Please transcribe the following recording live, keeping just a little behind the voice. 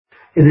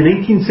In the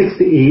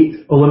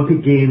 1968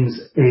 Olympic Games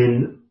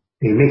in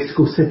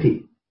Mexico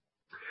City,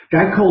 a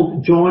guy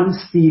called John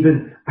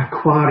Stephen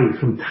Akwari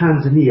from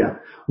Tanzania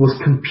was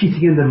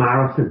competing in the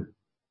marathon.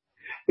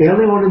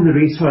 Early on in the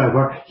race,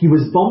 however, he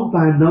was bumped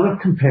by another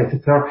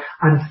competitor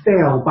and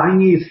fell,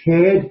 banging his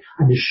head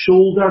and his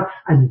shoulder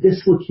and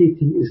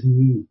dislocating his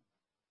knee.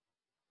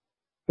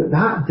 But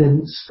that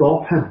didn't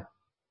stop him.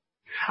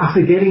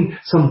 After getting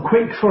some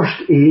quick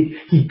first aid,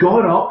 he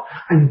got up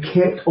and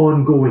kept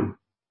on going.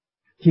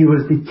 He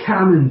was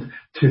determined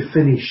to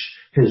finish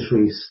his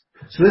race.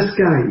 So this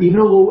guy, even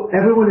though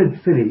everyone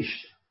had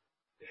finished,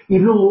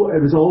 even though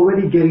it was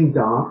already getting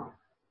dark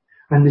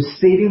and the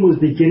stadium was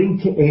beginning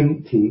to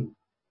empty,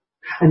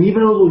 and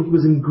even though he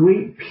was in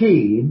great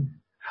pain,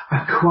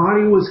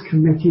 Akwari was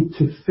committed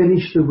to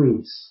finish the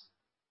race.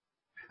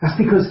 That's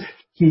because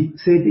he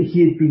said that he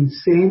had been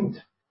sent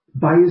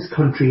by his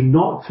country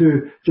not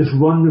to just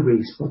run the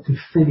race, but to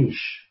finish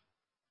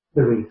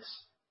the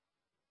race.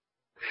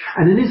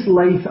 And in his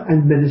life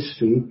and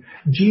ministry,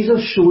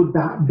 Jesus showed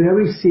that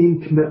very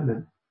same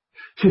commitment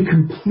to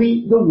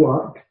complete the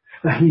work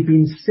that he'd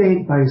been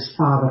sent by his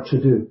Father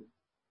to do.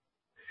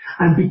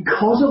 And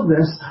because of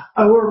this,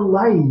 our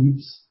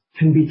lives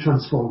can be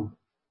transformed.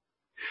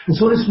 And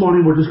so this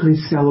morning we're just going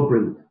to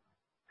celebrate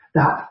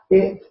that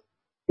it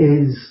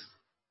is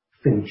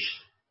finished.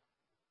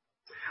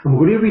 And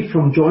we're going to read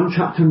from John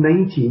chapter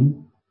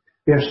 19,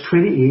 verse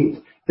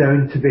 28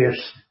 down to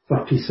verse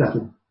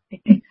 37.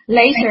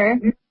 Later,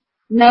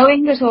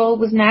 knowing that all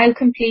was now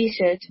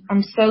completed,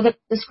 and so that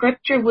the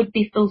scripture would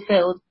be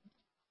fulfilled,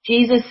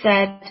 Jesus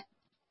said,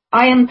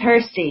 "I am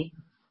thirsty."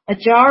 A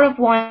jar of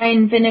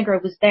wine vinegar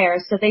was there,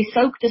 so they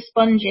soaked a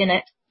sponge in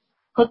it,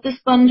 put the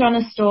sponge on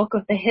a stalk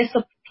of the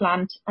hyssop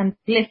plant, and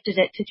lifted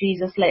it to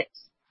Jesus'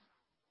 lips.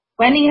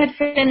 When he had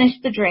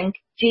finished the drink,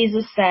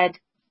 Jesus said,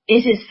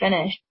 "It is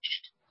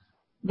finished."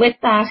 With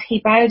that,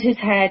 he bowed his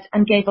head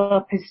and gave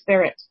up his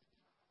spirit.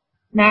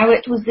 Now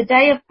it was the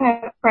day of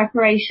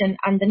preparation,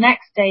 and the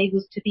next day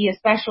was to be a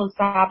special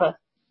Sabbath.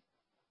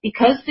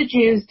 Because the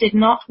Jews did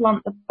not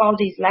want the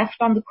bodies left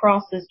on the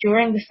crosses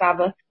during the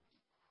Sabbath,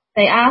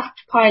 they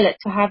asked Pilate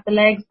to have the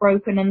legs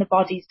broken and the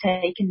bodies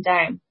taken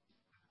down.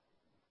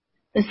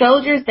 The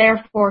soldiers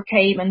therefore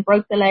came and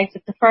broke the legs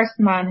of the first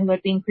man who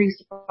had been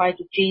crucified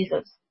with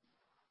Jesus,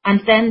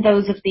 and then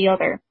those of the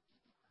other.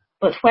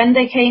 But when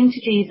they came to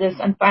Jesus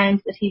and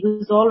found that he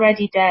was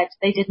already dead,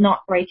 they did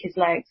not break his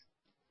legs.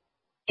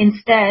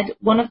 Instead,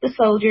 one of the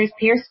soldiers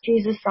pierced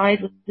Jesus'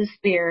 side with the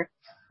spear,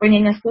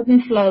 bringing a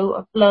sudden flow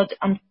of blood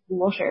and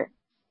water.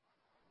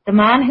 The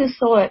man who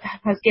saw it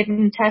has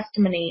given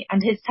testimony,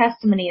 and his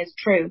testimony is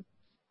true.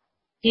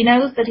 He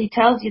knows that he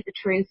tells you the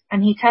truth,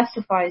 and he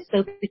testifies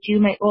so that you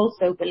may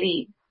also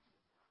believe.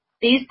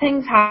 These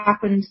things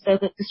happened so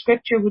that the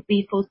scripture would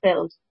be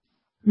fulfilled.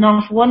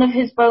 Not one of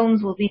his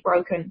bones will be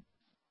broken.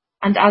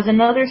 And as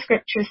another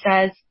scripture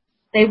says,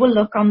 they will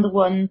look on the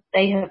one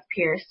they have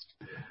pierced.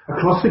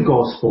 Across the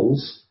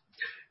Gospels,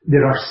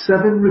 there are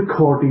 7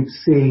 recorded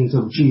sayings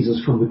of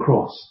Jesus from the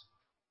cross.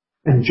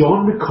 And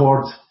John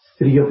records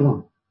 3 of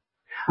them.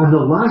 And the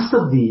last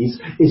of these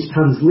is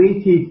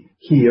translated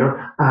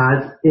here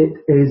as "it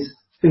is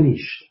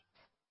finished."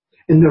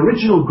 In the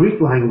original Greek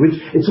language,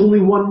 it's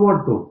only one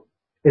word though.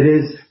 It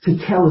is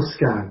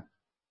tetelestai.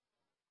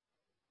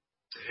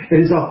 It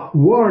is a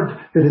word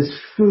that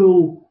is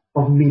full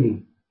of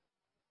meaning.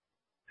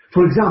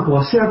 For example,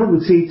 a servant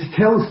would say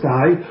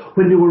tetelestai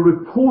when they were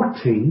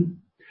reporting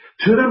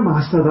to their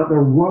master that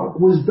their work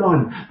was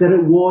done, that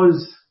it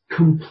was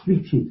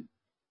completed.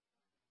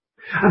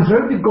 And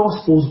throughout the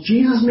Gospels,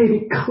 Jesus made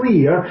it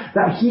clear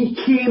that he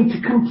came to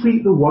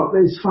complete the work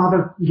that his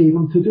Father gave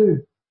him to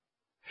do.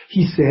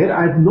 He said,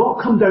 "I have not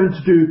come down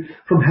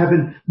from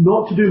heaven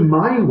not to do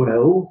my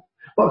will,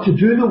 but to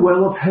do the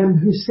will of him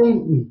who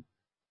sent me."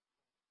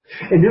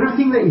 In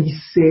everything that he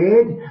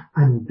said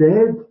and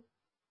did,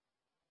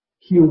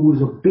 he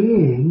was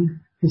obeying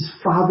his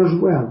Father's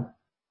will.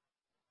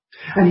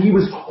 And he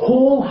was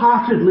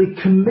wholeheartedly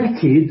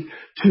committed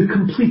to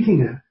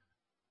completing it.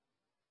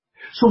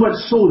 So much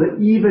so that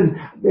even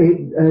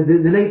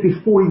the night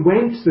before he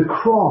went to the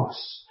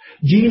cross,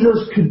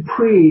 Jesus could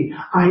pray,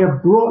 "I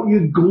have brought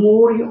you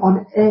glory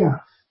on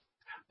earth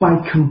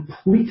by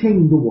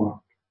completing the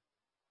work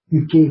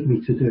you gave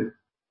me to do."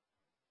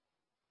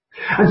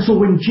 And so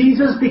when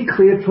Jesus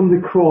declared from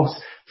the cross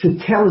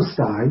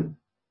tetelestai,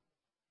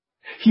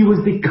 he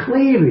was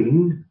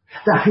declaring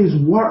that his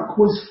work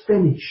was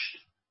finished,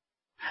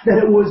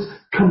 that it was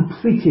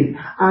completed.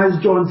 As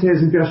John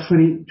says in verse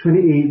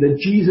 28, that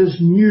Jesus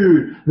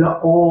knew that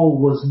all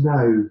was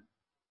now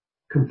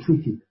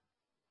completed.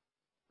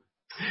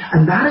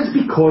 And that is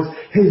because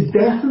his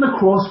death on the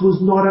cross was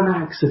not an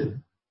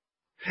accident.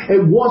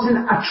 It wasn't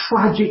a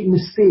tragic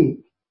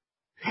mistake.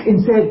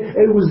 Instead,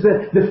 it was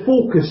the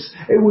focus,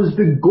 it was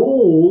the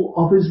goal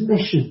of his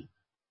mission.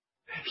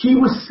 He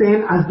was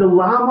sent as the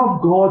Lamb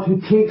of God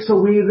who takes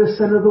away the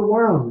sin of the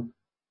world,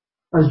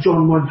 as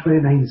John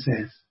 1:29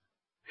 says.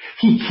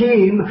 He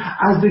came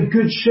as the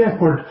good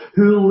shepherd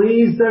who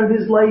lays down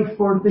his life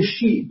for the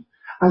sheep,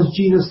 as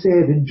Jesus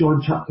said in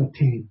John chapter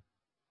 10.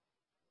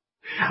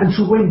 And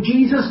so when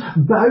Jesus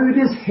bowed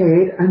his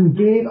head and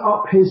gave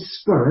up his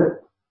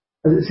spirit,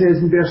 as it says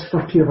in verse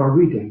 30 of our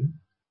reading,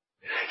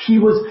 he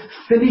was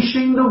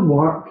finishing the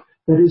work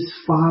that his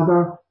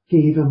Father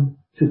gave him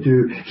to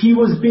do. He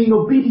was being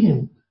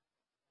obedient,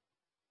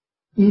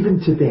 even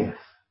to death.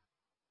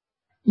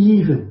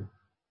 Even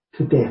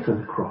to death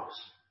on the cross.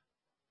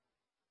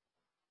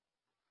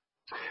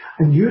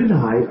 And you and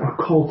I are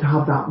called to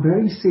have that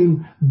very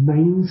same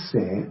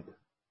mindset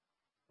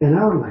in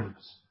our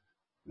lives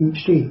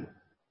each day.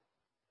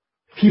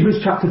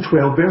 Hebrews chapter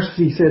 12 verse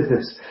 3 says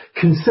this,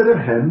 "Consider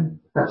him,"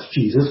 that's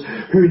Jesus,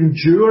 "who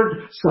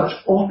endured such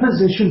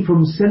opposition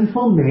from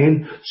sinful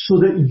men so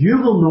that you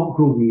will not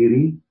grow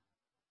weary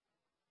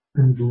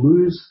and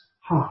lose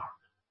heart."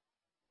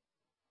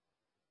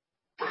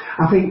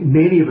 I think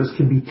many of us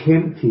can be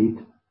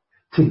tempted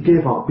to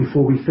give up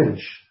before we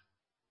finish.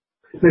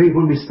 Maybe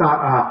when we start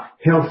a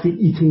healthy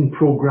eating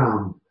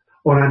program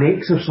or an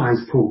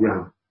exercise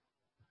program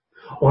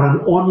or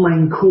an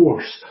online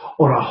course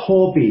or a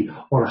hobby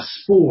or a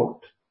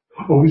sport,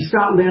 or we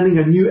start learning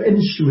a new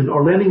instrument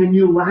or learning a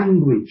new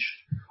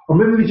language, or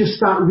maybe we just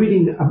start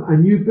reading a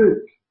new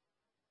book.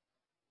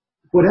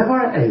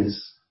 Whatever it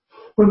is,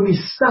 when we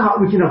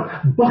start we can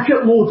have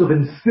bucket loads of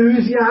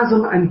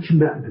enthusiasm and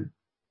commitment.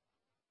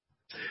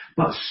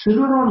 But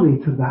sooner or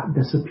later that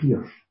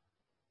disappears.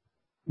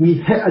 We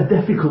hit a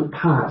difficult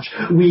patch.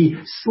 We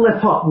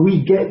slip up.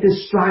 We get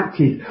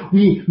distracted.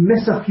 We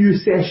miss a few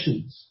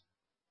sessions.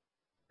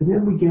 And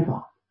then we give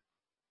up.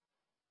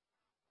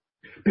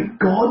 But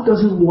God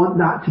doesn't want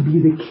that to be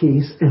the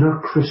case in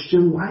our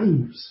Christian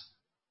lives.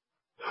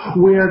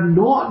 We're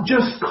not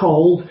just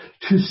called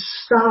to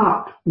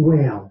start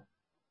well.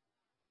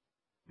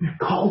 We're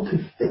called to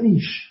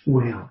finish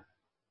well.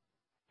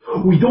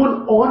 We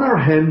don't honour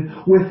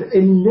him with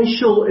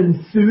initial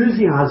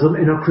enthusiasm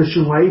in our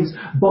Christian lives,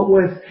 but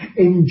with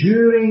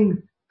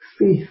enduring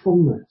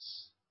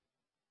faithfulness.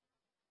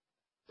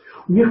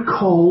 We're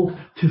called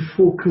to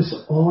focus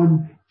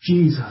on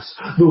Jesus,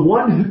 the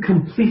one who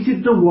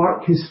completed the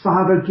work his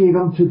Father gave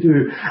him to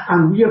do,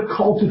 and we are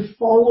called to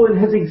follow in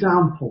his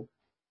example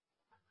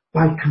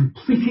by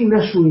completing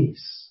this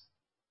race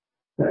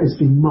that has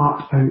been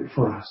marked out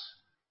for us.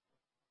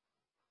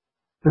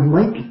 And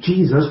like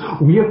Jesus,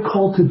 we are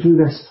called to do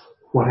this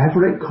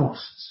whatever it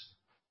costs,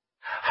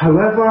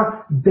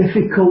 however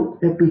difficult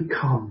it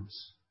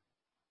becomes.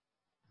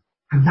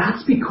 And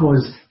that's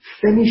because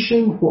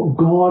finishing what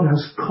God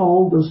has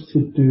called us to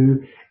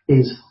do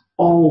is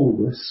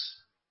always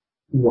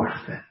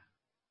worth it.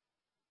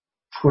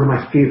 One of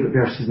my favourite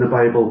verses in the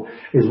Bible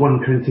is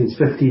 1 Corinthians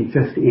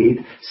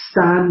 15:58.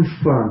 "Stand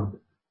firm.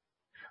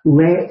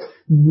 Let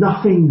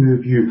nothing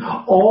move you.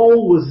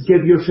 Always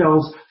give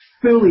yourselves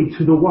fully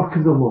to the work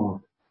of the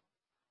Lord,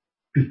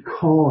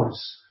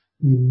 because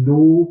you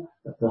know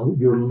that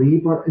your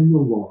labour in the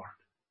Lord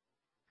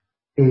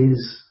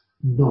is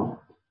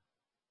not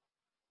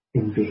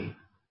in vain."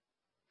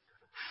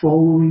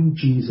 Following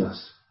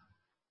Jesus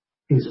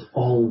is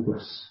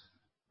always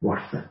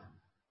worth it.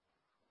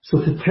 So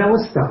to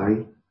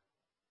Telestai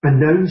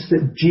announced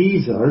that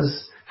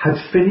Jesus had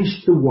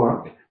finished the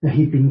work that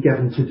he'd been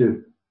given to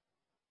do.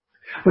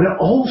 But it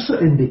also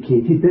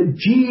indicated that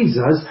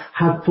Jesus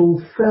had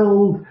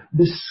fulfilled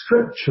the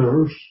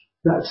scriptures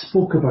that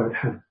spoke about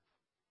him.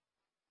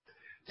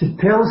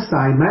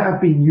 Tetelestai might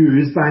have been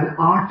used by an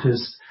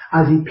artist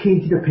as he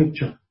painted a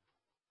picture.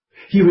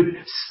 He would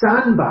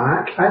stand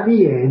back at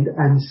the end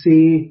and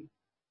say,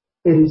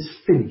 "It is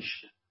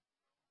finished.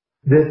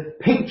 The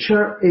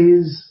picture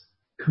is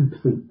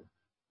complete."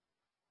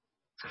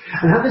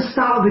 And at the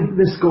start of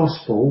this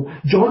gospel,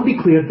 John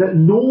declared that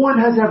no one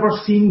has ever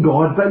seen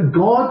God, but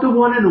God, the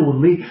one and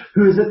only,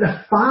 who is at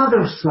the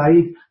Father's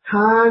side,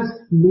 has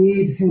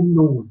made him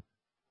known.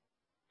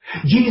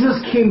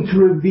 Jesus came to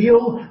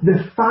reveal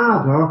the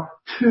Father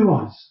to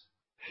us.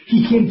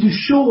 He came to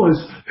show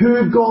us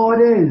who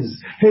God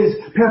is, his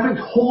perfect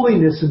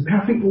holiness and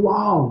perfect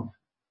love.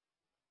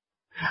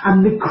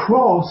 And the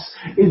cross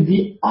is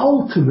the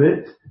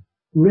ultimate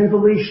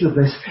revelation of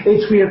this.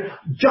 It's where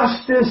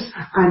justice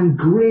and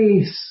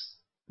grace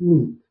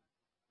meet.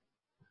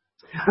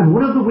 And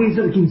one of the ways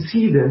that we can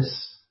see this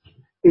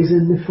is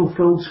in the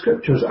fulfilled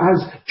scriptures.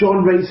 As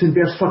John writes in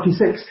verse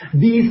 36,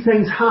 these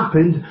things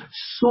happened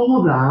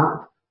so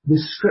that the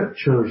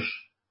scriptures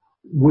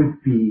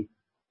would be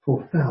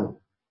fulfilled.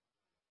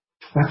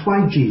 That's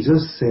why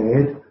Jesus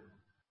said,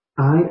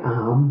 "I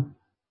am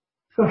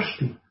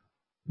thirsty."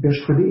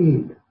 Verse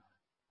 28.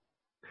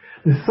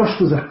 The thirst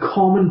was a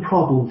common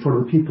problem for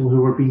the people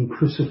who were being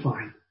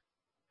crucified.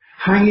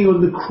 Hanging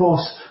on the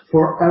cross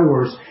for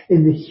hours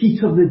in the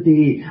heat of the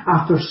day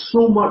after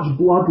so much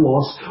blood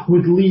loss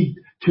would lead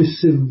to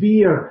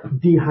severe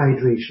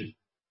dehydration.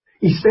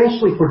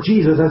 Especially for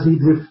Jesus, as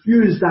he'd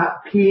refused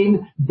that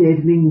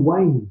pain-deadening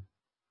wine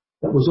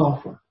that was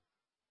offered.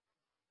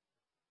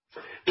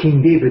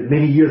 King David,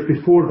 many years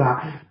before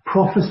that,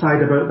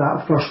 prophesied about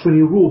that thirst when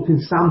he wrote in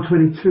Psalm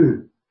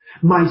 22,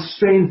 My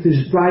strength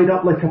is dried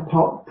up like a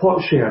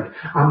potsherd,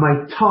 and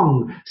my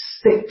tongue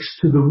sticks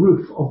to the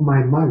roof of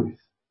my mouth.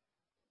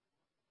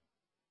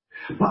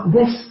 But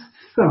this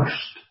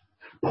thirst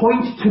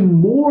pointed to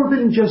more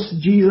than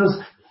just Jesus'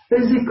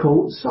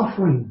 physical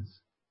sufferings.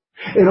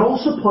 It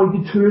also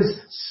pointed to his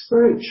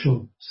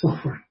spiritual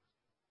suffering.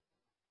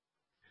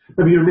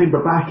 Maybe you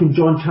remember back in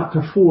John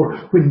chapter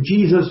 4, when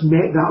Jesus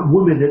met that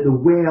woman at the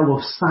well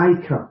of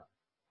Sychar,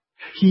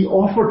 he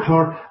offered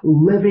her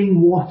living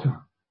water.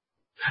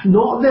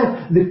 Not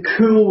the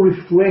cool,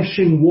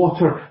 refreshing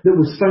water that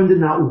was found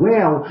in that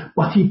well,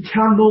 but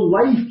eternal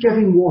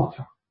life-giving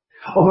water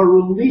of a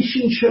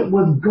relationship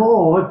with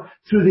God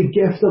through the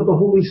gift of the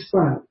Holy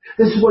Spirit.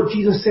 This is what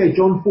Jesus said,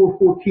 John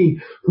 4:14.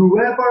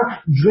 Whoever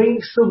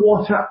drinks the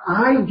water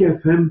I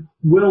give him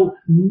will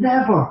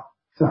never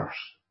thirst.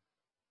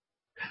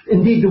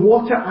 Indeed, the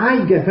water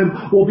I give him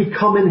will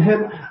become in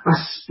him a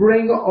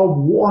spring of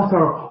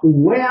water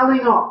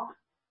welling up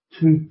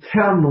to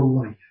eternal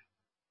life.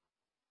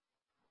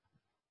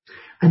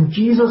 And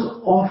Jesus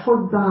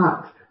offered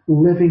that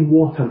living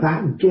water,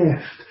 that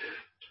gift,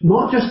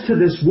 not just to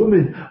this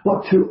woman,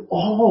 but to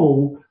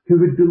all who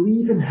would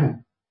believe in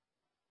him.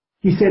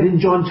 He said in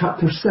John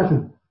chapter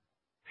 7,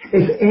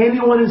 if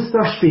anyone is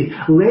thirsty,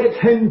 let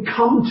him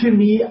come to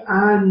me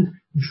and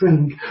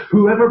drink.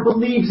 Whoever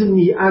believes in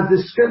me, as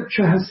the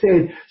scripture has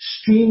said,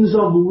 streams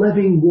of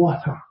living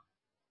water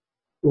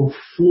will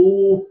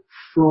flow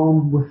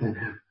from within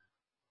him.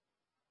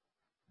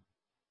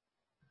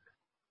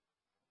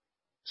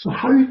 So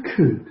how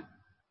could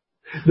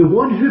the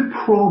one who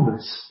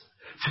promised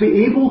to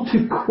be able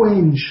to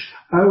quench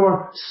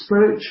our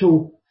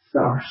spiritual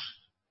thirst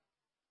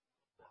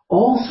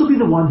also be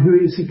the one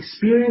who is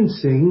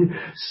experiencing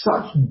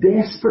such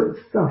desperate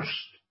thirst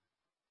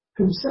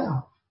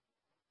himself?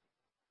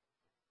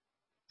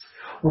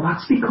 Well,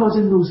 that's because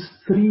in those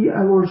 3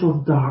 hours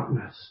of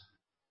darkness,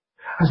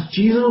 as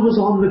Jesus was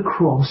on the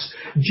cross,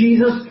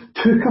 Jesus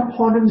took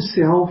upon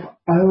himself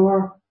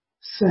our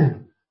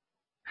sin.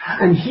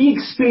 And he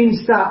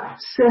experienced that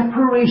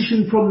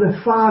separation from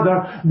the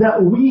Father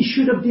that we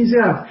should have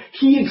deserved.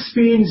 He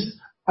experienced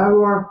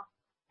our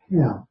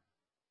hell.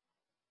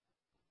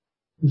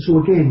 And so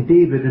again,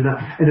 David in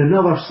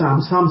another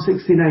Psalm, Psalm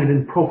 69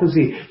 in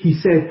prophecy, he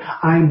said,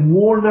 I'm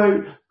worn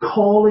out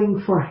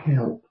calling for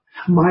help.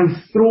 My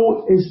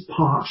throat is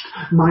parched.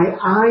 My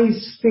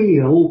eyes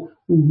fail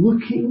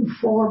looking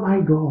for my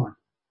God.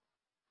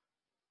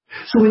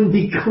 So in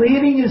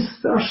declaring his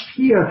thirst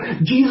here,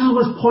 Jesus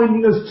was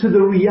pointing us to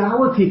the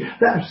reality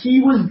that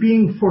he was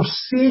being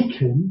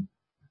forsaken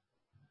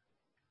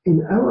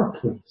in our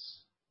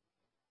place.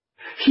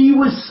 He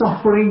was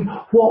suffering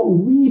what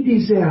we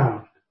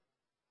deserved.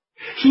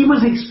 He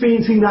was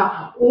experiencing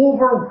that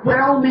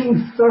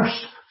overwhelming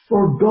thirst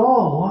for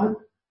God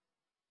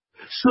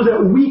so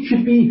that we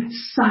could be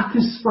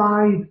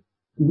satisfied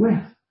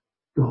with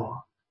God.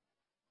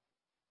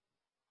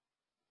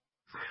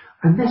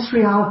 And this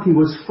reality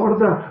was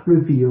further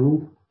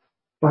revealed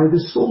by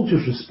the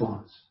soldiers'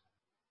 response.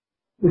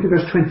 Look at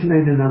verse 29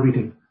 in our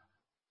reading.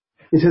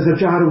 It says a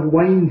jar of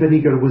wine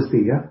vinegar was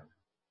there,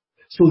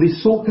 so they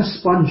soaked a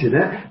sponge in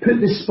it, put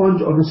the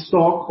sponge on the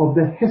stalk of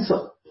the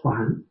hyssop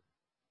plant,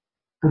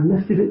 and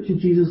lifted it to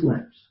Jesus'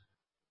 lips.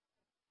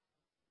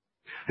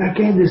 Now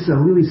again, this is a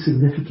really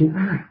significant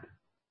act.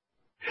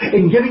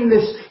 In giving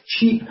this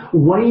cheap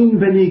wine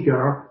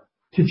vinegar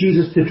to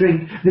Jesus to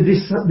drink,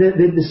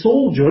 the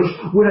soldiers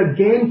were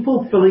again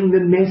fulfilling the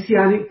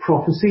messianic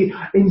prophecy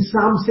in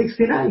Psalm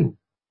 69.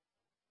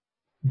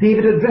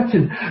 David had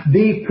written,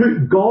 they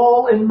put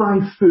gall in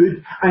my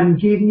food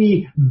and gave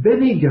me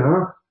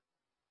vinegar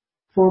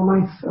for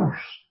my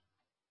thirst.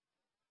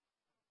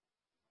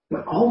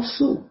 But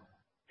also,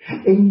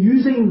 in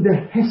using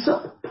the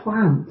hyssop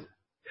plant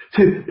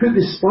to put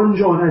the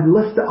sponge on and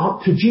lift it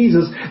up to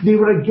Jesus, they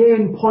were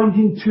again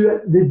pointing to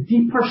the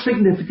deeper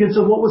significance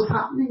of what was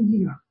happening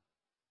here.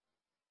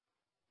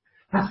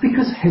 That's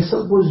because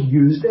hyssop was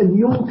used in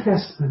the Old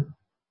Testament.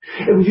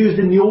 It was used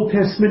in the Old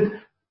Testament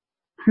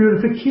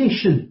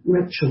purification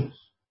rituals.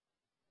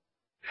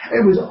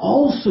 It was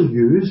also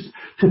used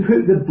to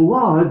put the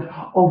blood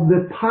of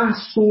the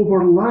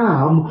Passover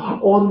lamb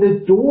on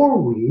the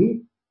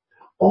doorway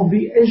of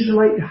the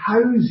Israelite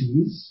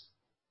houses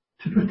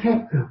to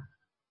protect them.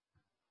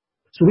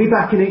 So way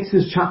back in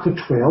Exodus chapter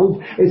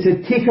 12, it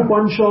said, take a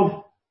bunch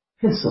of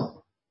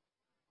hyssop,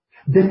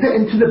 dip it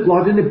into the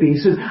blood in the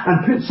basin,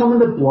 and put some of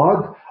the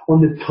blood on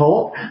the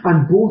top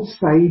and both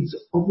sides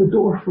of the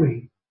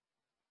doorframe.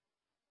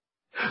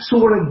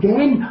 So we're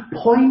again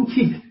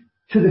pointed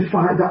to the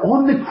fact that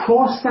on the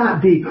cross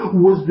that day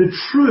was the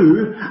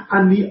true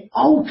and the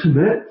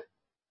ultimate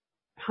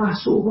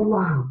Passover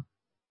lamb.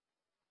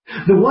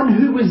 The one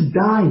who was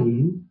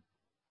dying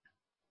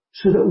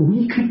so that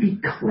we could be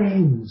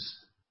cleansed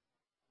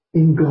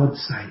in God's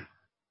sight.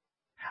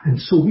 And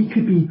so we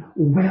could be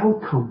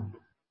welcomed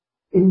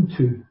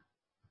into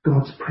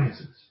God's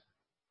presence.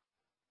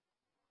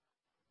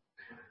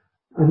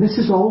 And this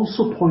is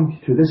also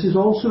pointed to, this is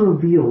also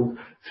revealed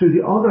through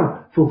the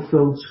other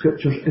fulfilled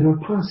scriptures in our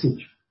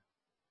passage.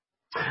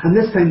 And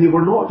this time they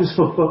were not just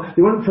fulfilled,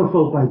 they weren't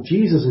fulfilled by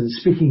Jesus in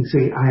speaking,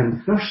 saying, I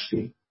am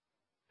thirsty.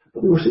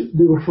 But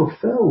they were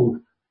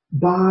fulfilled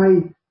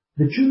by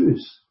the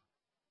Jews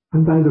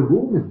and by the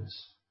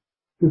Romans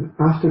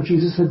after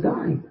Jesus had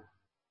died.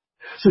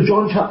 So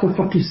John chapter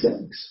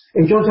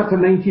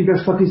 19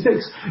 verse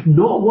 36,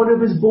 not one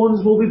of his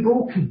bones will be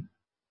broken.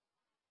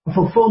 A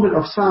fulfillment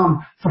of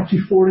Psalm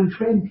 34 and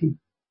 20.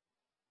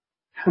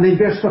 And then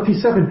verse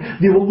 37,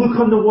 they will look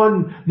on the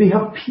one they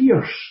have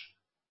pierced,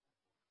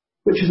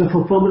 which is a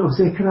fulfillment of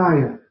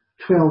Zechariah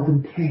 12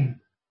 and 10.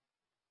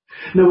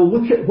 Now we'll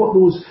look at what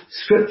those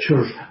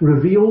scriptures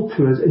reveal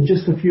to us in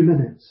just a few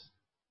minutes.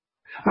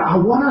 But I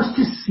want us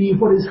to see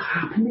what is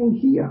happening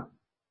here.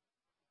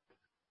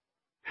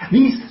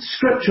 These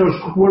scriptures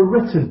were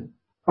written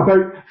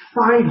about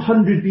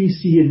 500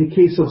 BC in the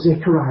case of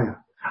Zechariah,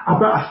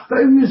 about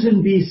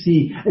 1000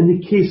 BC in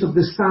the case of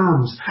the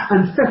Psalms,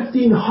 and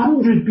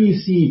 1500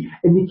 BC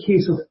in the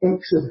case of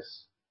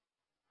Exodus.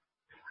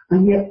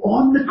 And yet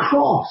on the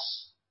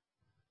cross,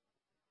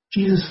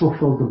 Jesus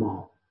fulfilled them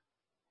all.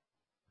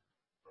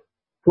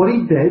 What he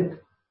did,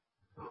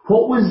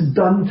 what was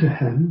done to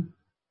him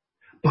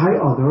by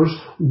others,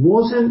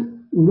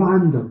 wasn't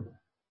random,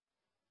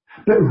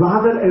 but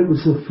rather it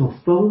was the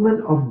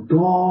fulfillment of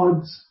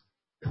God's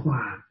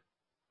plan.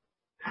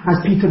 As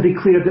Peter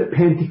declared at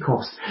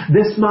Pentecost,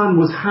 this man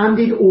was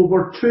handed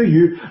over to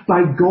you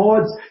by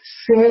God's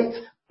set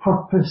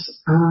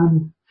purpose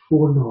and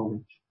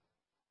foreknowledge.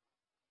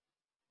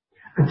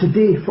 And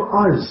today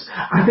for us,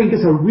 I think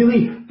it's a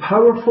really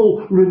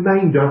powerful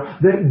reminder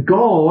that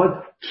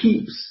God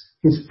keeps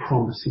his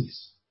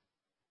promises.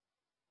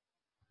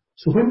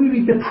 So when we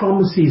read the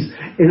promises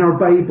in our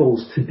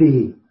Bibles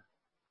today,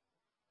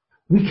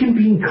 we can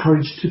be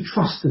encouraged to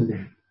trust in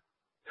them,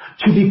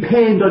 to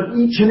depend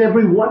on each and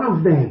every one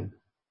of them,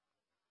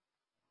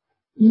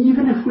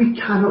 even if we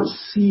cannot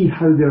see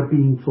how they're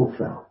being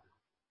fulfilled.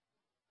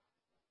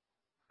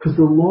 Because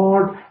the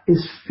Lord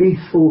is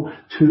faithful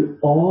to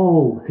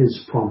all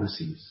his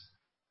promises,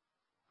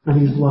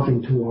 and he's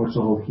loving towards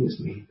all he has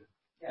made,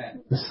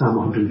 as Psalm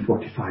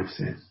 145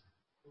 says.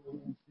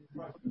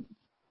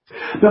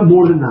 But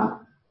more than that,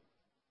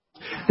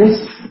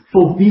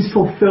 these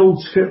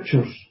fulfilled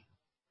scriptures,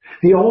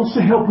 they also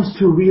help us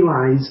to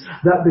realize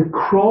that the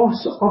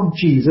cross of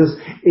Jesus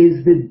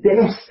is the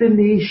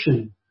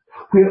destination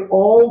where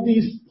all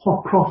these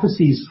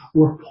prophecies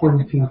were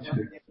pointing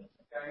to.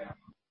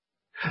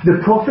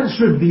 The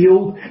prophets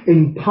revealed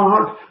in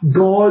part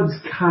God's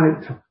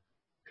character,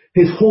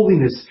 his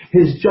holiness,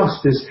 his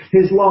justice,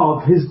 his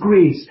love, his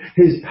grace,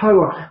 his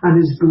power, and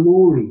his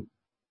glory.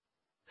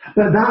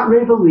 But that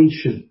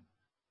revelation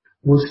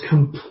was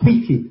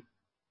completed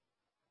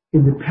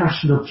in the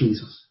person of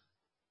Jesus.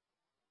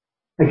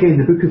 Again,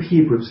 the book of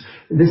Hebrews,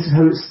 this is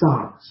how it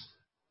starts.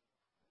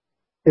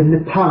 In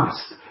the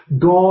past,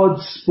 God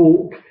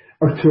spoke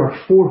to our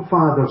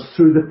forefathers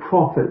through the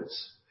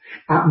prophets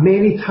at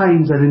many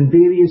times and in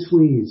various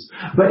ways.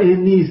 But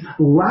in these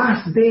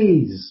last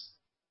days,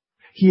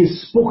 he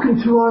has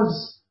spoken to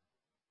us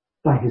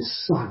by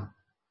his Son.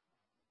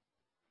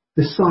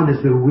 The Son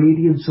is the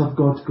radiance of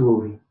God's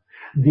glory,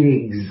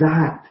 the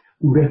exact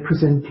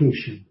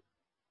representation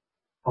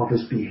of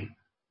his being.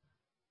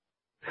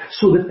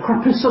 So the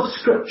purpose of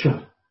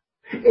Scripture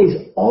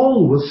is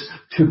always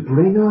to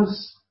bring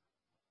us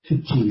to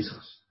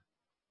Jesus.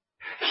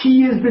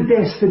 He is the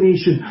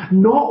destination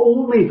not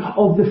only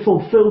of the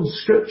fulfilled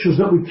Scriptures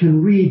that we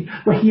can read,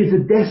 but he is the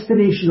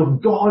destination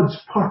of God's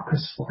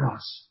purpose for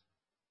us.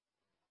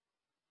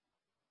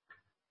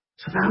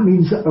 So that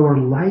means that our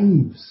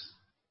lives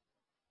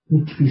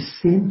need to be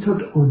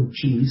centered on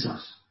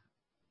Jesus.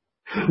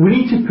 We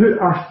need to put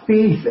our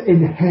faith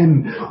in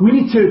him. We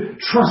need to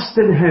trust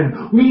in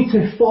him. We need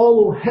to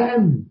follow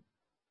him.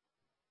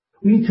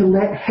 We need to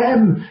let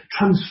him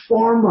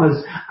transform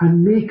us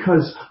and make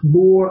us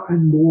more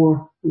and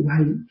more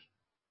like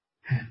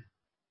him.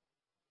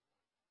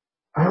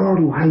 Our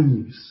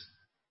lives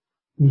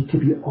need to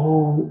be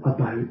all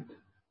about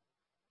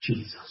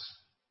Jesus.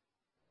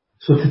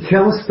 So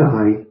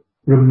Tetelestai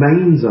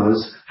reminds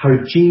us how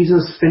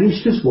Jesus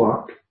finished his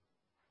work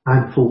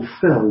and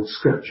fulfilled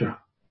Scripture.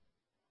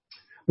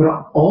 But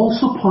it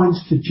also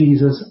points to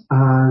Jesus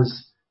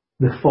as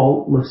the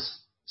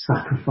faultless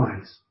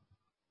sacrifice.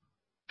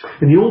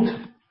 In the Old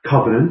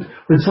Covenant,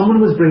 when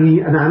someone was bringing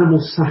an animal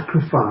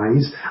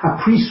sacrifice,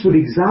 a priest would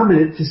examine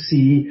it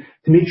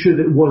to make sure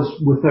that it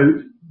was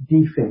without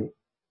defect.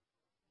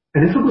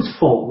 And if it was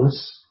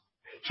faultless,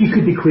 he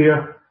could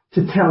declare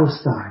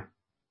Tetelestai,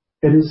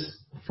 it is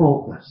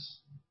faultless.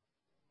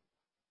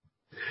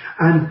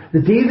 And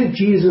the day that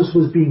Jesus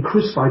was being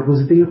crucified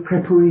was a day of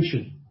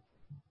preparation,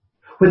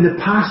 when the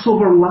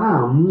Passover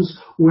lambs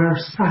were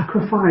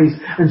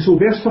sacrificed. And so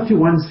verse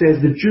 51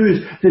 says the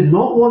Jews did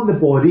not want the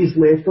bodies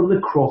left on the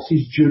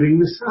crosses during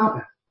the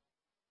Sabbath.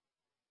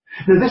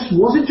 Now this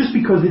wasn't just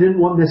because they didn't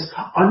want this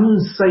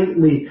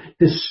unsightly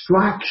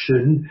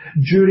distraction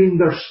during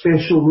their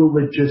special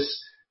religious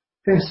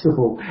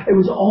festival. It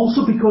was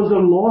also because their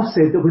law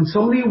said that when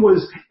somebody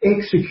was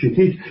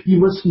executed, you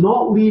must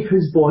not leave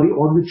his body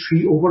on the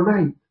tree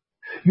overnight.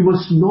 You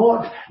must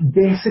not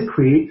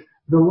desecrate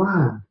the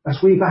land.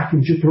 That's way back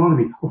in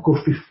Deuteronomy, of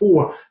course,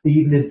 before they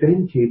even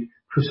invented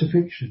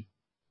crucifixion.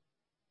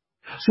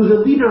 So the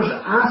leaders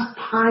asked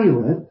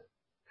Pilate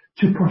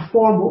to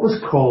perform what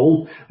was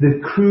called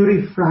the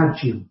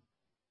crurifragium.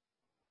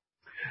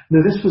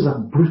 Now this was a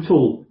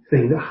brutal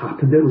thing that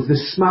happened. It was the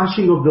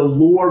smashing of the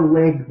lower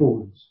leg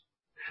bones.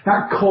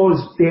 That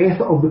caused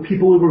death of the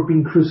people who were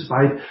being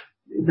crucified.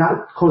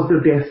 That caused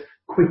their death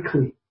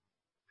quickly.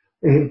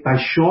 By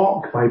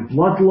shock, by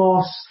blood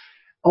loss,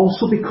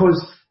 also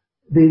because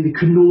they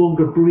could no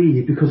longer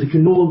breathe, because they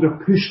could no longer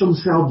push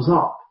themselves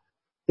up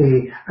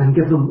and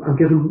give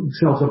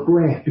themselves a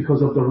breath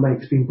because of their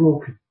legs being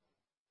broken.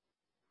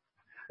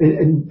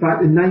 In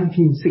fact, in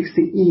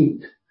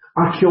 1968,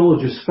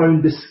 archaeologists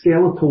found the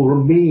skeletal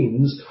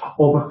remains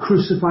of a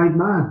crucified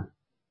man,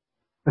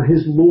 and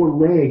his lower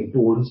leg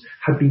bones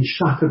had been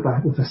shattered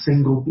with a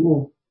single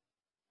blow.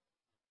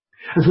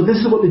 And so this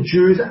is what the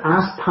Jews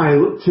asked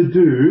Pilate to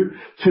do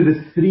to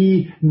the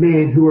three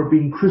men who were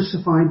being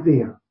crucified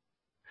there.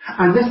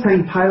 And this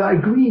time Pilate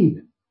agreed.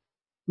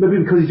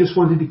 Maybe because he just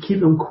wanted to keep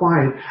them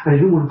quiet and he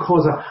didn't want to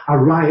cause a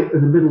riot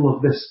in the middle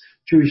of this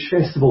Jewish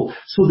festival.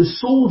 So the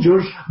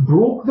soldiers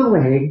broke the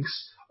legs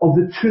of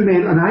the two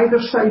men on either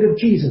side of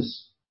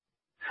Jesus.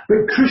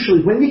 But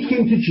crucially, when they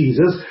came to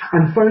Jesus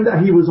and found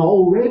that he was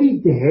already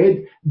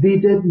dead, they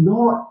did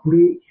not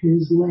break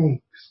his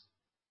legs.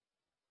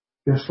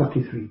 Verse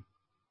 33.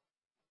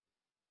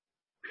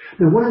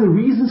 Now, one of the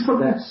reasons for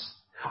this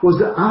was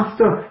that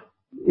after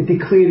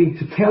declaring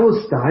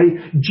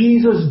tetelestai,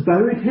 Jesus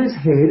bowed his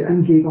head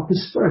and gave up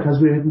his spirit,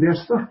 as we read in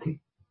verse 30.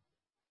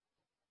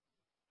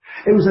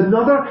 It was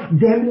another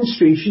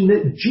demonstration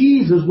that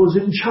Jesus was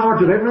in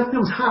charge of everything that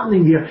was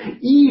happening here,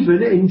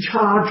 even in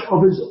charge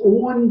of his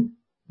own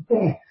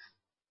death.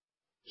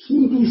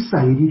 He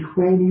decided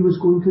when he was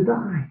going to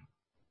die.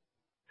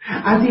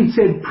 As he'd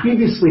said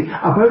previously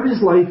about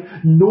his life,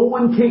 no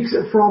one takes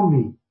it from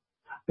me,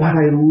 but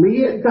I lay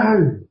it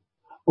down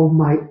of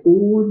my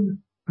own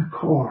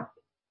accord.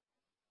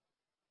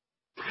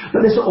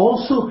 But this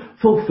also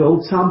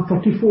fulfilled Psalm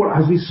 34,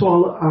 as we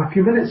saw a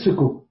few minutes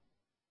ago.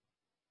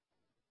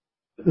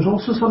 But there's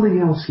also something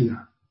else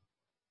here.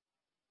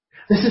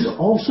 This is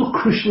also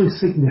crucially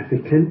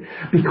significant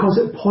because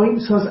it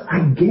points us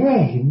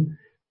again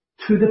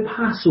to the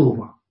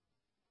Passover.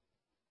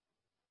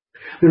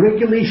 The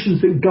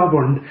regulations that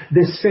governed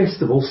this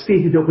festival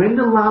stated that when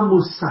the lamb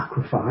was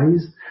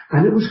sacrificed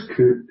and it was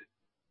cooked,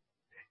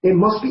 it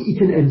must be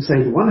eaten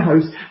inside one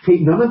house.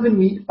 Take none of the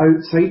meat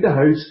outside the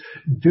house.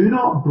 Do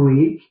not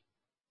break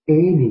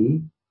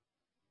any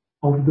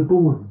of the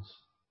bones.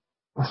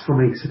 That's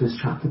from Exodus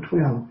chapter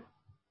 12.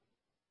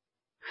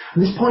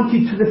 And this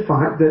pointed to the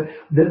fact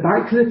that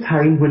back to the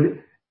time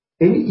when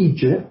in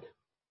Egypt,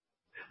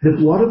 the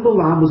blood of the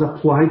lamb was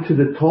applied to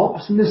the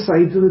tops and the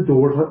sides of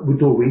the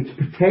doorway to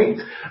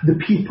protect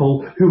the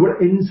people who were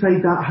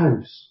inside that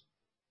house.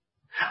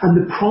 And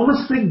the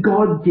promise that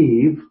God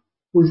gave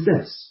was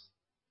this.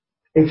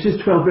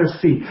 Exodus 12 verse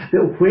 3,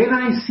 that when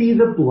I see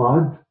the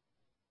blood,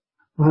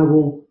 I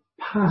will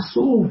pass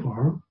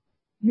over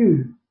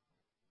you.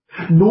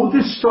 No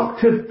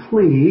destructive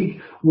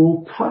plague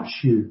will touch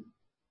you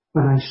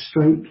when I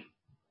strike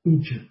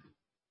Egypt.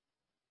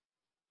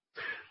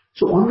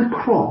 So on the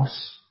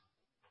cross,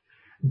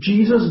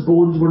 Jesus'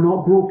 bones were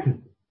not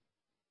broken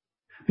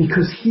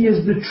because he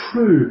is the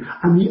true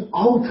and the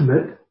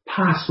ultimate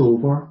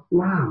Passover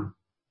lamb.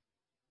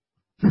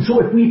 And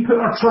so if we put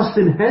our trust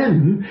in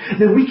him,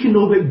 then we can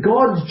know that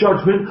God's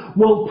judgment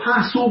will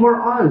pass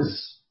over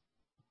us.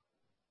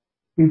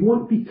 We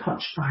won't be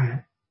touched by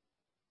it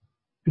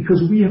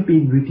because we have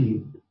been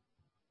redeemed.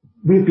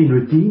 We have been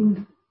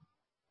redeemed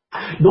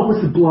not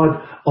with the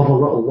blood of a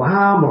little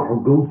lamb or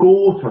a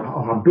goat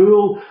or a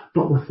bull,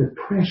 but with the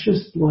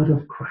precious blood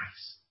of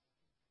Christ.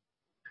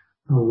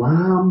 A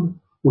lamb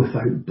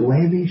without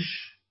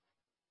blemish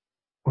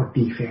or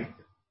defect.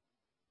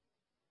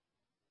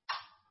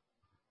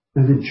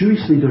 Now the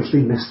Jewish leaders, they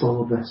missed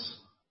all of this.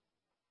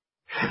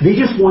 They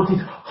just wanted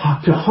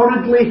to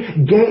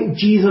hurriedly get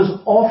Jesus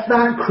off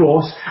that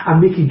cross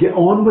and they could get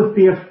on with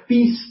their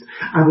feast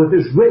and with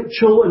its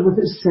ritual and with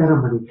its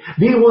ceremony.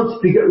 They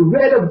wanted to get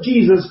rid of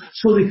Jesus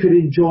so they could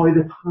enjoy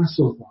the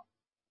Passover.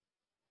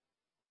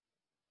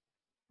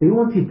 They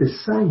wanted the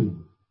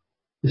sign,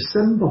 the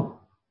symbol,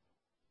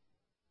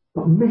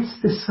 but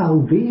missed the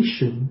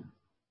salvation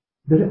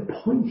that it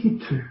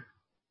pointed to.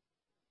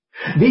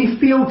 They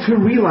failed to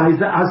realize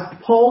that, as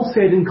Paul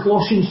said in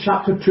Colossians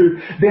chapter 2,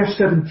 verse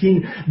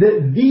 17,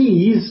 that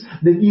these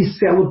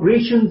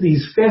celebrations,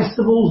 these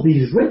festivals,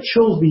 these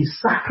rituals, these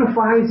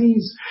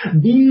sacrifices,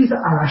 these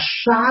are a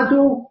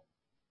shadow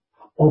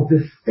of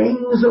the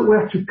things that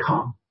were to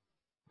come.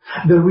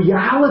 The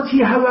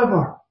reality,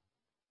 however,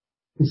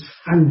 is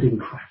found in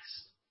Christ.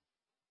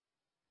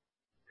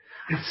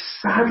 And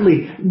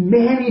sadly,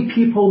 many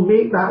people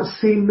make that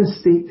same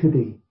mistake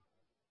today.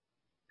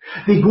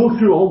 They go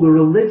through all the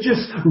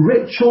religious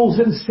rituals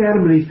and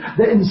ceremonies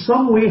that in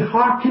some way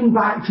harken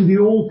back to the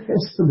Old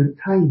Testament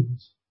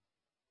times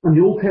and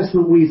the Old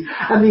Testament ways.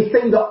 And they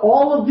think that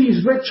all of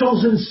these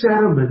rituals and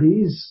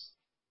ceremonies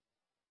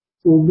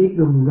will make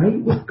them right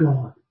with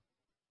God.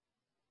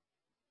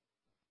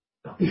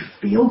 But they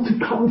fail to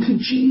come to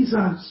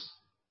Jesus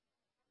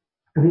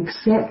and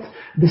accept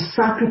the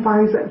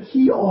sacrifice that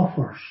He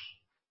offers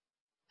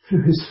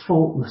through His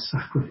faultless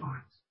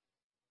sacrifice.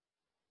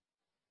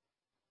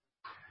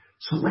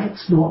 So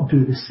let's not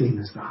do the same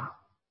as that.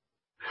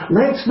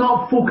 Let's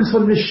not focus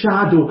on the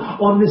shadow,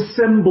 on the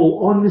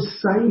symbol, on the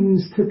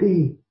signs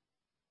today,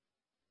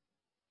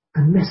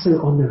 and miss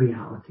out on the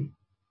reality.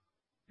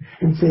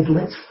 Instead,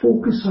 let's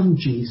focus on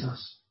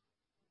Jesus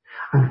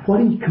and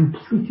what He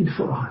completed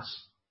for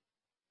us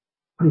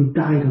when He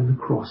died on the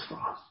cross for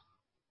us.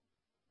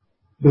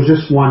 There's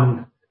just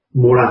one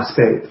more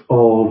aspect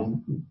of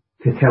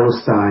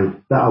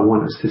tetelestai that I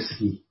want us to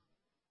see.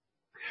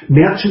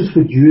 Merchants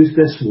would use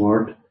this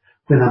word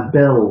when a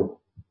bill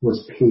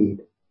was paid.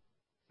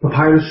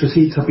 Papyrus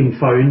receipts have been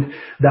found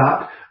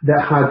that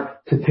had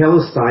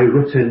tetelestai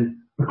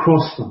written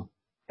across them.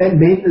 It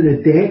meant that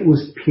the debt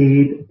was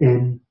paid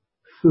in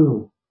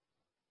full.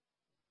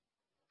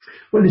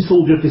 When the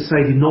soldier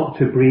decided not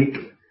to break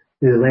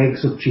the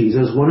legs of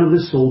Jesus, one of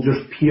the soldiers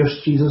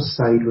pierced Jesus'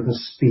 side with a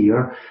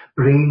spear,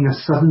 bringing a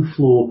sudden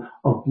flow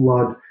of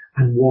blood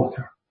and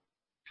water.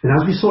 And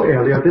as we saw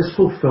earlier, this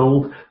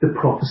fulfilled the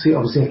prophecy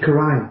of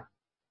Zechariah.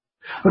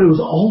 But it was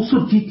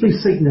also deeply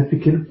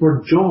significant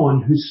for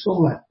John, who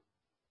saw it.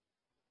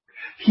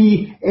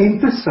 He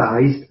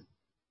emphasized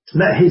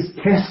that his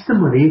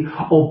testimony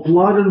of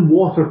blood and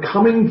water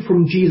coming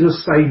from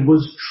Jesus' side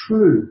was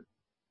true.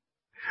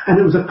 And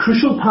it was a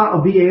crucial part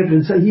of the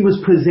evidence that he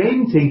was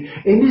presenting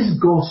in his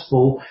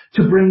gospel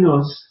to bring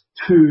us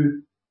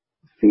to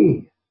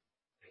faith.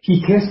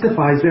 He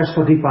testifies, verse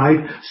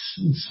 35,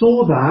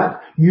 so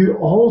that you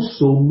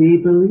also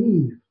may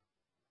believe.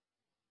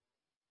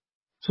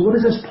 So what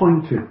does this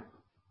point to?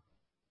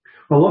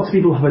 Well, lots of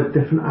people have had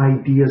different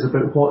ideas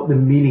about what the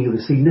meaning and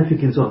the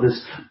significance of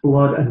this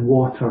blood and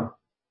water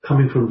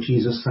coming from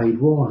Jesus' side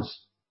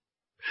was.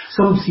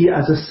 Some see it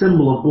as a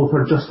symbol of both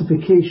our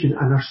justification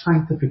and our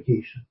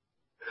sanctification.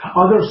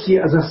 Others see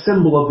it as a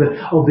symbol of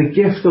the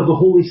gift of the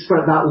Holy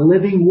Spirit, that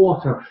living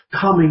water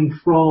coming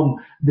from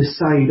the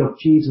side of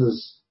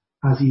Jesus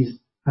as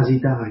he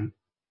died.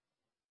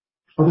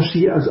 Others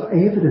see it as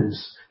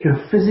evidence, kind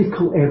of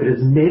physical evidence,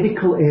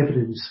 medical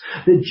evidence,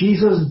 that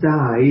Jesus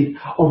died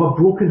of a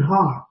broken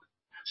heart,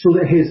 so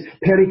that his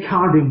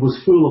pericardium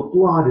was full of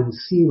blood and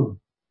serum.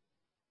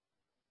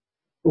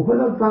 But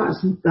whether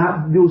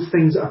those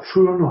things are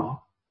true or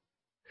not,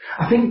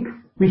 I think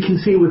we can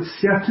say with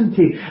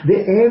certainty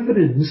the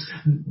evidence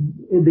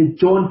that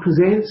John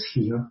presents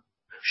here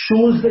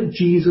shows that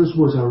Jesus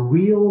was a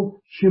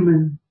real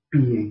human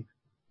being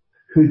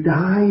who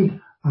died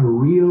a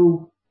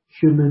real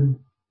human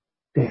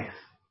death.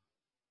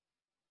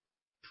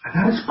 And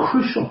that is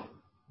crucial,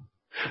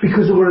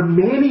 because there were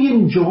many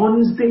in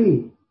John's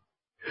day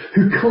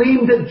who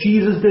claimed that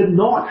Jesus did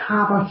not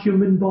have a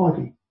human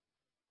body,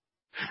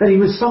 that he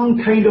was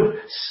some kind of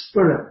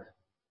spirit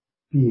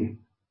being.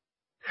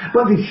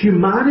 But the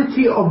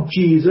humanity of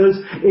Jesus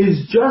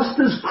is just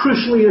as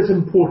crucially as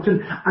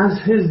important as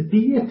his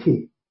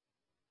deity.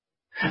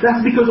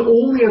 That's because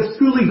only as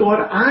fully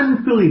God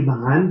and fully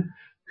man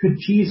could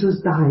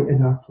Jesus die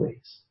in our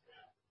place.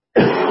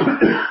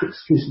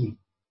 Excuse me.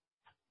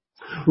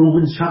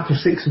 Romans chapter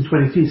 6 and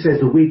 23 says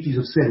the wages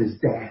of sin is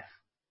death.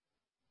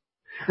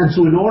 And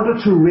so in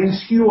order to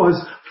rescue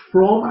us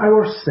from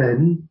our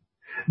sin,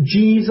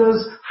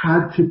 Jesus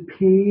had to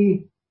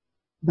pay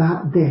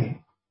that debt.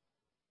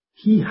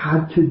 He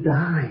had to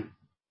die.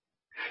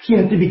 He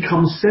had to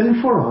become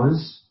sin for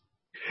us,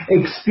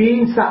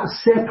 experience that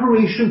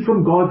separation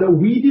from God that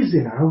we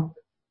deserved,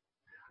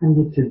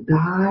 and yet to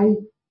die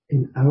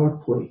in our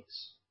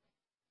place.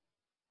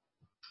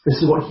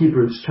 This is what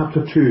Hebrews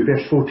chapter 2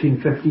 verse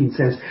 14-15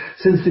 says.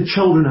 Since the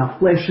children are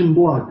flesh and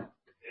blood,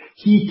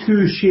 he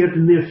too shared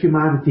in their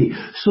humanity,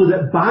 so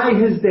that by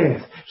his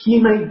death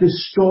he might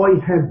destroy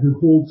him who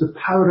holds the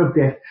power of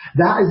death,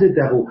 that is the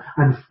devil,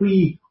 and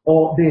free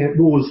all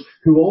those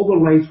who all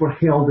their lives were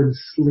held in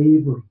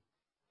slavery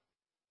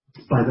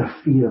by their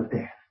fear of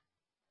death.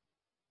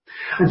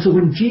 And so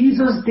when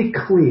Jesus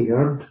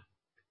declared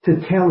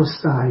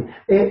tetelestai,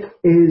 it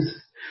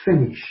is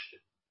finished,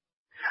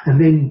 and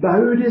then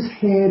bowed his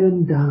head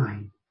and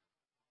died,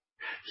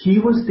 he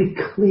was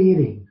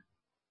declaring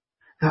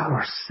that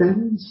our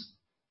sins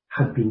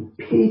had been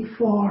paid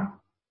for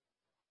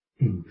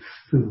in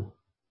full.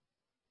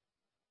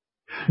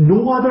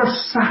 No other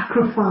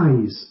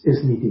sacrifice is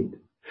needed.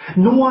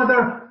 No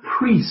other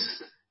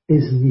priest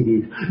is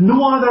needed.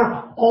 No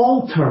other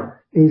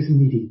altar is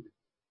needed.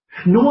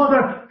 No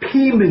other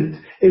payment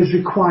is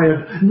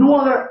required. No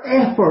other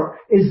effort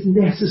is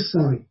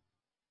necessary.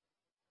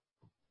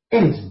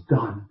 It is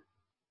done.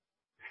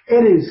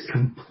 It is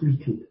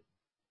completed.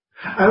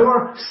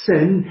 Our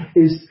sin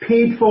is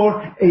paid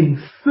for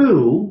in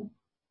full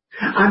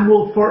and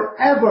will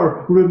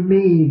forever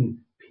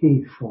remain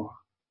paid for.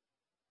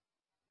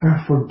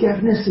 Our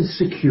forgiveness is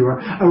secure.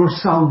 Our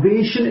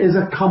salvation is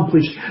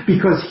accomplished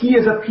because He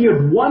has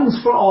appeared once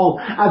for all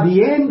at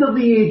the end of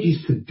the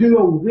ages to do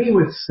away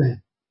with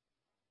sin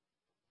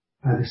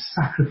by the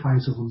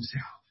sacrifice of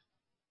Himself.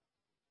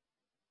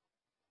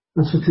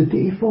 And so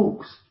today,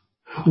 folks,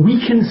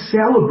 we can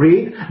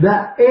celebrate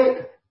that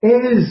it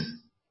is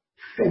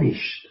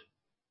finished.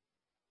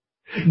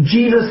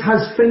 Jesus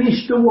has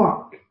finished the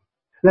work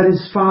that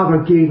His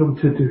Father gave Him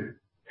to do.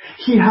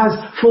 He has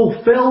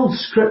fulfilled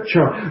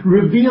Scripture,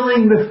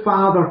 revealing the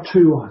Father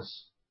to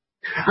us.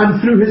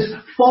 And through His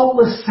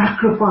faultless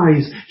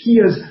sacrifice, He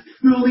has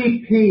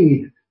fully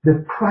paid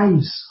the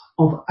price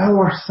of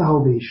our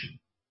salvation.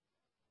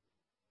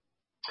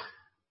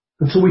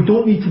 And so we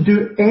don't need to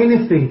do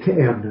anything to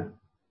earn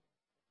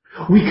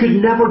it. We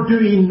could never do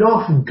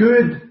enough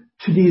good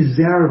to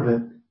deserve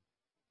it.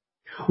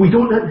 We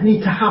don't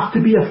need to have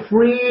to be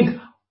afraid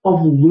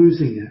of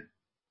losing it.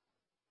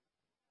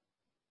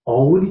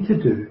 All we need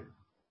to do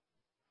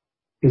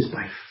is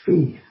by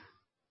faith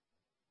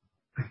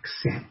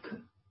accept it.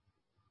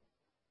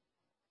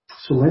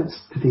 So let's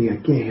today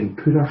again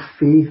put our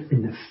faith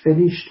in the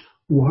finished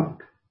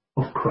work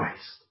of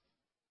Christ.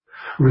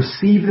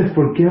 Receive the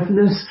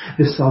forgiveness,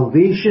 the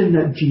salvation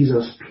that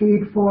Jesus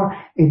paid for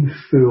in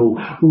full.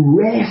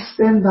 Rest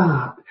in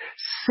that.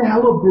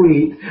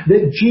 Celebrate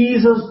that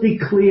Jesus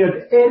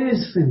declared it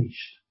is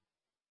finished.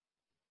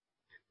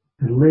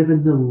 And live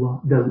in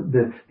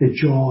the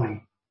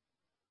joy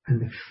and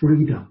the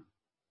freedom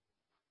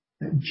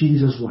that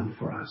Jesus won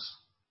for us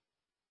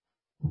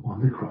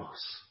on the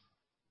cross.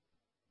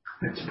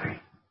 Let's pray.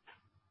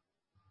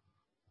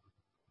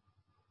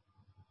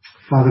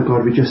 Father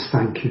God, we just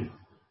thank You.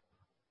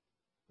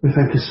 We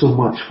thank You so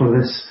much for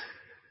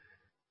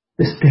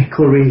this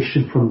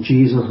declaration from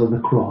Jesus on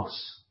the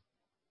cross,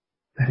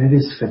 that it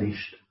is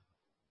finished.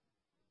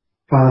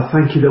 Father,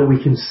 thank You that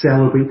we can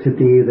celebrate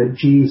today that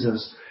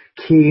Jesus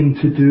came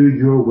to do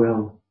Your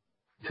will,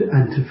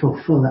 and to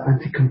fulfill it and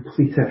to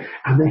complete it,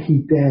 and that He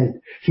did.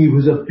 He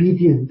was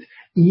obedient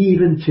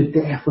even to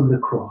death on the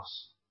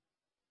cross.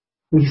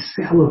 We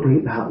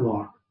celebrate that,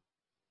 Lord.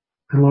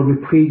 And Lord,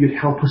 we pray You'd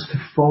help us to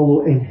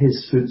follow in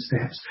His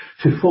footsteps,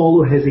 to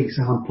follow His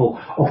example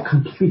of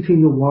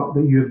completing the work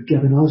that You've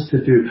given us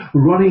to do,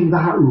 running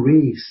that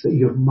race that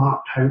You've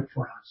marked out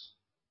for us.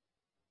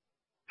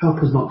 Help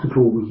us not to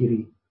grow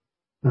weary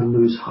and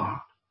lose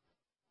heart.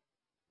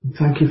 And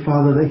thank You,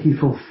 Father, that He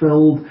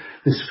fulfilled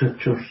the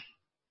Scriptures,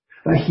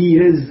 that He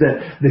is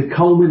the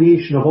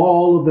culmination of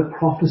all of the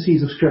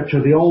prophecies of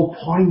Scripture. They all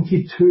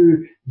pointed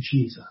to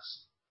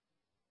Jesus.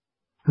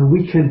 And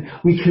we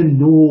can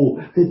know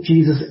that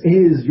Jesus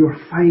is Your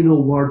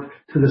final word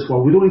to this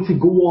world. We don't need to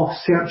go off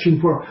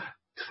searching for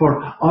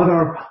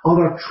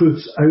other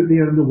truths out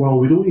there in the world.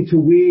 We don't need to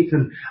wait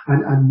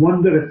and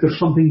wonder if there's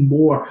something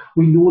more.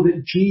 We know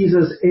that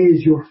Jesus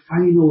is Your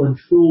final and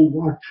full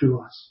word to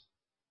us.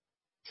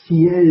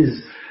 He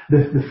is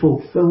the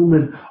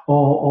fulfillment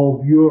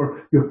of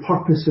your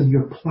purpose and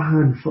Your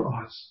plan for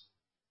us.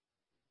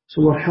 So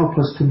Lord, help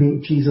us to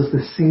make Jesus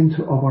the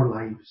centre of our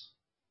lives,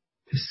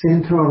 to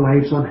centre our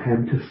lives on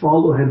Him, to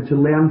follow Him, to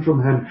learn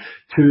from Him,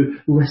 to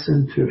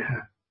listen to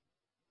Him.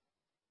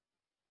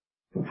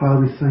 But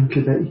Father, we thank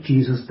You that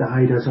Jesus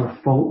died as our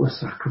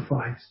faultless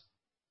sacrifice.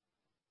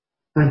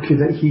 Thank You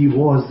that He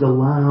was the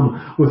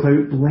Lamb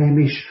without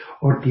blemish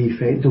or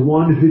defect, the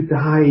one who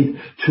died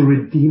to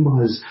redeem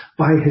us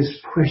by His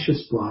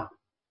precious blood,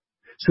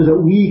 so that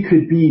we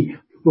could be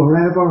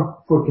forever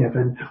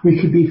forgiven.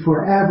 We could be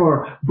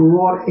forever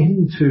brought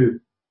into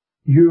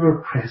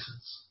Your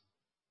presence,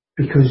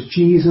 because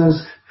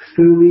Jesus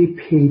fully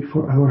paid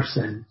for our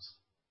sins.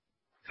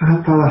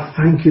 Father,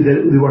 thank You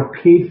that they were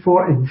paid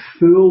for in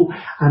full,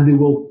 and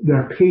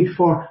they're paid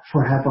for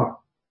forever.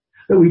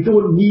 That we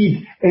don't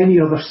need any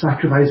other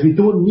sacrifice. We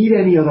don't need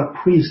any other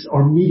priest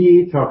or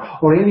mediator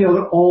or any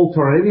other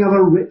altar or any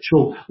other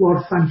ritual.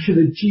 Lord, thank You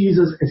that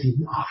Jesus is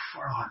enough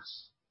for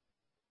us.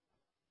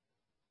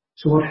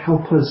 So Lord,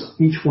 help us,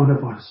 each one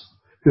of us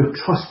who have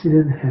trusted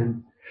in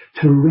Him,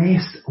 to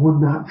rest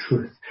on that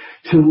truth,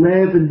 to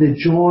live in the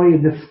joy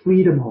and the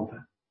freedom of it.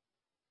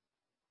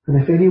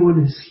 And if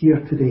anyone is here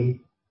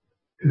today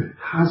who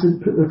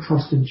hasn't put their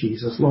trust in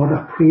Jesus, Lord,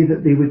 I pray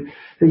that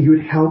You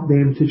would help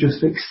them to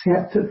just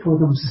accept it for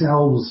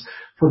themselves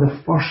for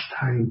the first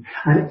time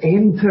and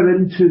enter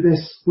into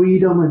this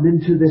freedom and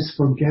into this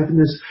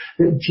forgiveness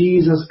that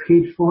Jesus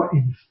paid for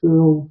in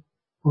full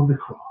on the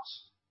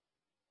cross.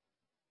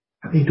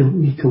 And they don't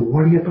need to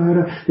worry about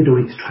it. They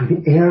don't need to try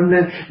to earn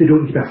it. They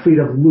don't need to be afraid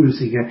of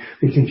losing it.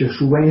 They can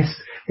just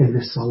rest in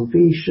the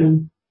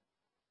salvation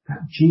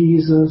that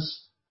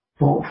Jesus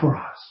bought for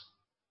us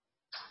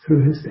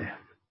through His death.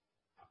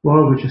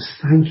 Lord, we just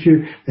thank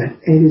You that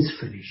it is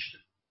finished.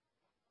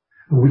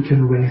 And we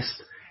can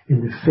rest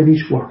in the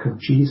finished work of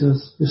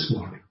Jesus this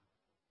morning.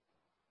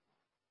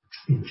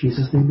 In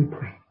Jesus' name we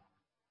pray.